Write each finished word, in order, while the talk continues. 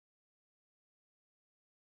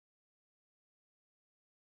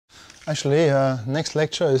Actually, next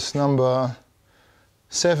lecture is number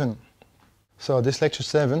 7. So this lecture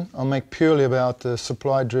 7, I'll make purely about the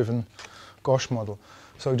supply-driven Gosch model.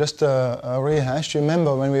 So just a rehash. You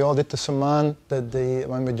remember when we all did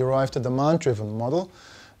when we derived the demand-driven model,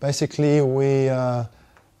 basically we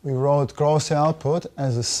wrote gross output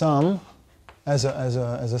as a sum, as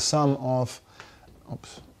a sum of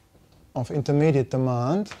intermediate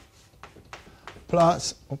demand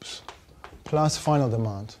plus final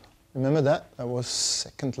demand. Remember that? That was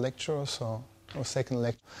second lecture or so, or second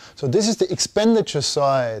lecture. So this is the expenditure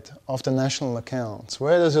side of the national accounts.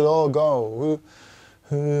 Where does it all go?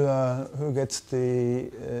 Who gets the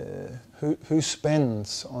who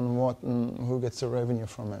spends on what and who gets the revenue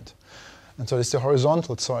from it? And so it's the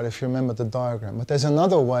horizontal side, if you remember the diagram. But there's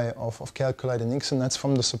another way of calculating x, and that's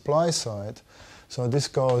from the supply side. So this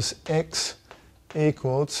goes x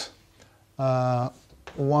equals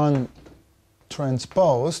 1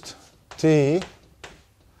 transposed T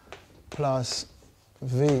plus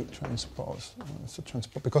V transposed. It's a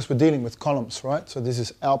transpose because we're dealing with columns, right? So this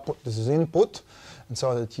is output, this is input, and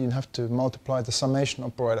so that you have to multiply the summation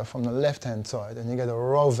operator from the left-hand side, and you get a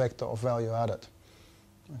row vector of value added.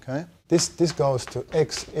 Okay? This goes to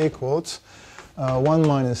x equals 1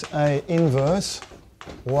 minus A inverse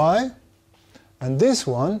Y, and this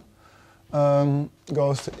one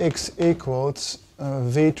goes to x equals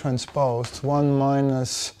V transposed 1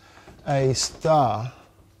 minus A star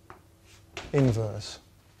inverse,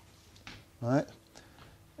 right?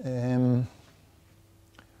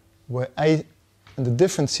 Where A, and the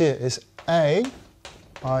difference here is A,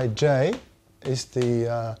 Ij, is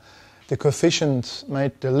the coefficient,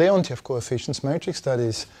 the Leontief coefficients matrix, that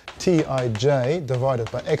is Tij divided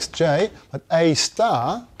by Xj, but A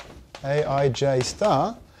star, Aij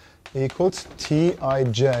star, equals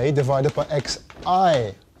Tij divided by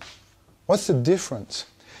Xi. What's the difference?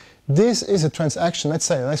 This is a transaction, let's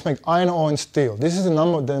make iron ore and steel. This is the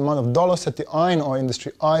amount of dollars that the iron ore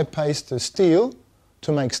industry pays to steel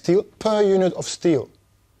to make steel per unit of steel.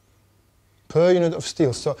 Per unit of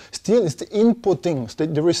steel. So steel is the inputting,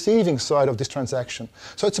 the receiving side of this transaction.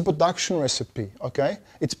 So it's a production recipe, okay?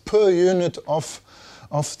 It's per unit of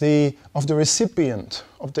the recipient,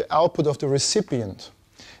 of the output of the recipient.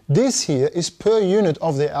 This here is per unit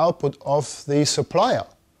of the output of the supplier.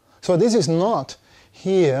 So this is not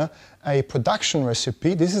here a production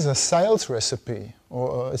recipe, this is a sales recipe.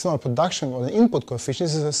 Or it's not a production or an input coefficient,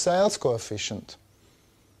 this is a sales coefficient.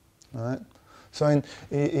 Right? So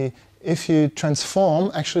if you transform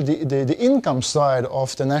actually the income side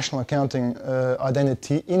of the national accounting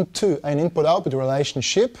identity into an input-output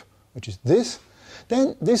relationship, which is this,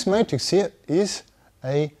 then this matrix here is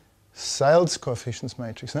a sales coefficients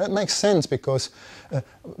matrix. And that makes sense because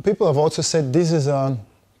people have also said this is a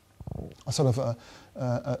sort of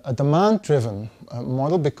a demand-driven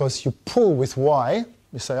model because you pull with Y.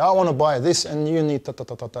 You say, I want to buy this, and you need that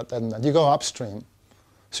and that. You go upstream.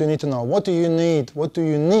 So you need to know, what do you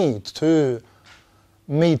need to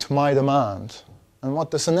meet my demand? And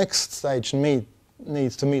what does the next stage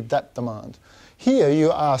needs to meet that demand? Here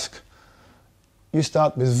you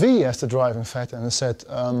start with V as the driving factor and said,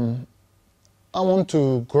 I want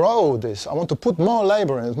to grow this. I want to put more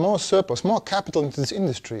labor in it, more surplus, more capital into this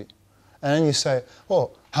industry. And then you say,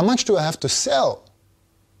 well, how much do I have to sell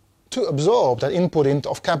to absorb that input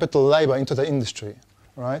of capital labor into the industry,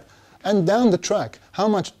 right? And down the track, how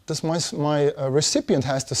much does my recipient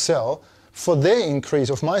has to sell for their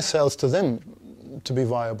increase of my sales to them to be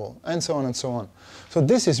viable, and so on and so on. So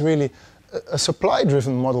this is really a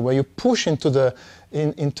supply-driven model where you push into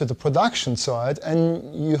the production side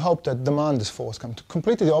and you hope that demand is forthcoming.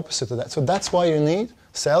 Completely the opposite of that. So that's why you need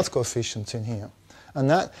sales coefficients in here. And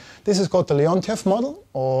this is called the Leontief model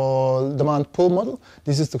or demand pull model.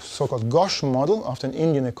 This is the so-called Gosch model after an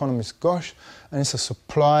Indian economist Gosch, and it's a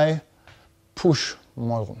supply push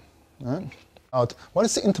model. Right? What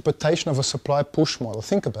is the interpretation of a supply push model?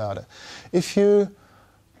 Think about it. If you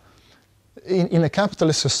in a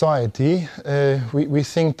capitalist society, we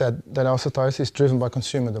think that our society is driven by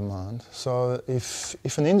consumer demand. So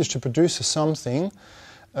if an industry produces something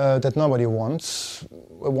that nobody wants,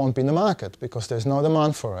 it won't be in the market because there's no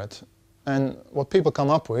demand for it. And what people come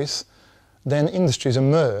up with, then industries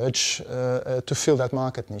emerge to fill that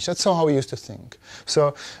market niche. That's how we used to think.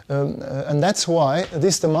 So, and that's why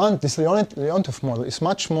this Leontief model is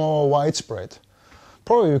much more widespread.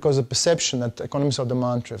 Probably because of the perception that economies are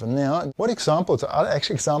demand-driven. Now, what examples are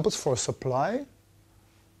actually examples for a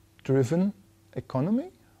supply-driven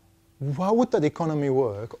economy? How would that economy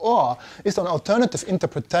work? Or is there an alternative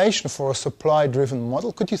interpretation for a supply-driven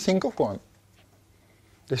model? Could you think of one?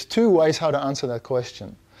 There's two ways how to answer that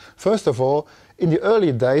question. First of all, in the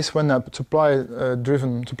early days when a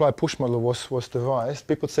supply push model was devised,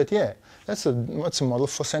 people said, yeah, that's a model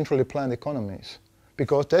for centrally planned economies.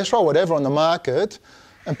 Because they throw whatever on the market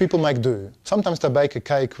and people make do. Sometimes they bake a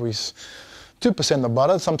cake with 2% of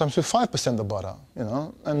butter, sometimes with 5% of butter, you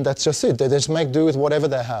know, and that's just it. They just make do with whatever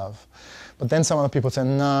they have. But then some other people say,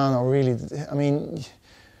 no, really, I mean,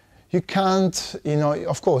 you can't, you know,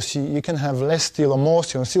 of course, you can have less steel or more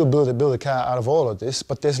steel and still build a car out of all of this,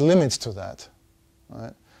 but there's limits to that,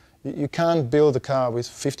 right? You can't build a car with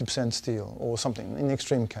 50% steel or something, in the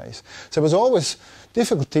extreme case. So there's always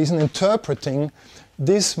difficulties in interpreting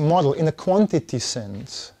this model in a quantity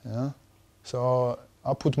sense. Yeah? So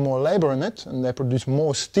I put more labor in it, and they produce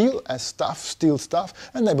more steel as stuff, steel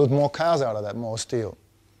stuff, and they build more cars out of that, more steel.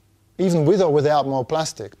 Even with or without more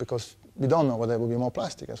plastic, because we don't know whether there will be more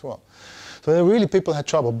plastic as well. So really people had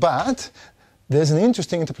trouble. But there's an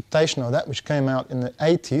interesting interpretation of that which came out in the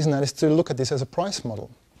 80s, and that is to look at this as a price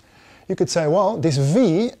model. You could say, well, this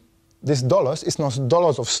V, this dollars, is not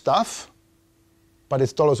dollars of stuff, but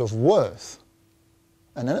it's dollars of worth.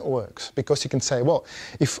 And then it works, because you can say, well,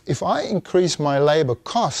 if I increase my labor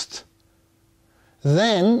cost,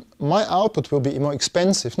 then my output will be more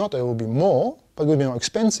expensive. Not that it will be more, but it will be more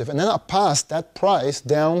expensive. And then I pass that price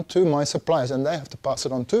down to my suppliers, and they have to pass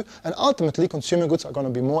it on too. And ultimately, consumer goods are going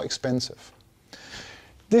to be more expensive.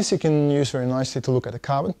 This you can use very nicely to look at a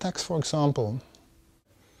carbon tax, for example.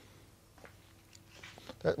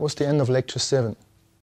 That was the end of lecture 7.